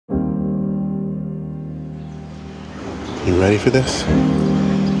You ready for this?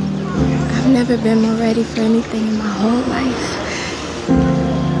 I've never been more ready for anything in my whole life.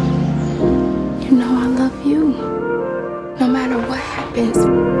 You know I love you, no matter what happens.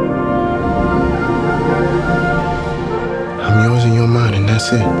 I'm yours and you're mine, and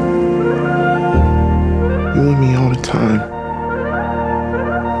that's it. You and me all the time.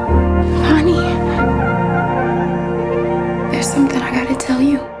 Fonny, there's something I gotta tell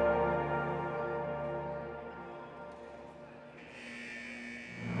you.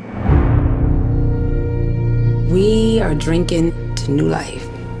 We are drinking to new life.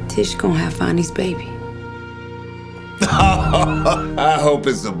 Tish gonna have Fonny's baby. I hope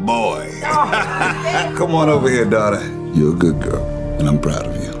it's a boy. Come on over here, daughter. You're a good girl, and I'm proud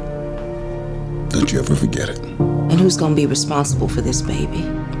of you. Don't you ever forget it. And who's gonna be responsible for this baby?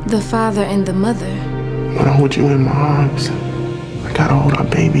 The father and the mother. When I hold you in my arms, I gotta hold our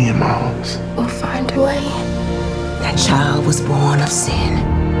baby in my arms. We'll find a way. That child was born of sin.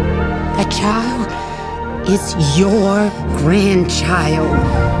 That child is your grandchild.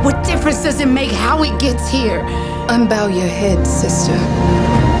 What difference does it make how it gets here? Unbow your head, sister.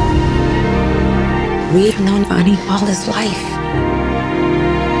 We've known Fonny all his life.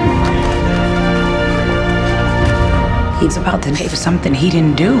 He's about to pay for something he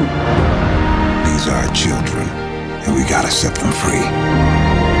didn't do. These are our children, and we gotta set them free.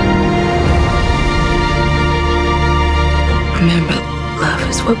 Remember, love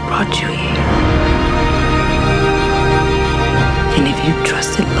is what brought you here. And if you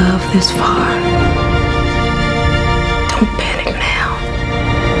trusted love this far, don't panic now.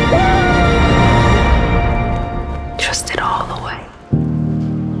 Trust it all the way.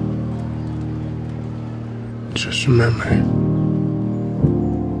 Just remember,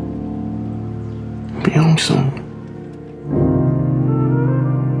 be home soon.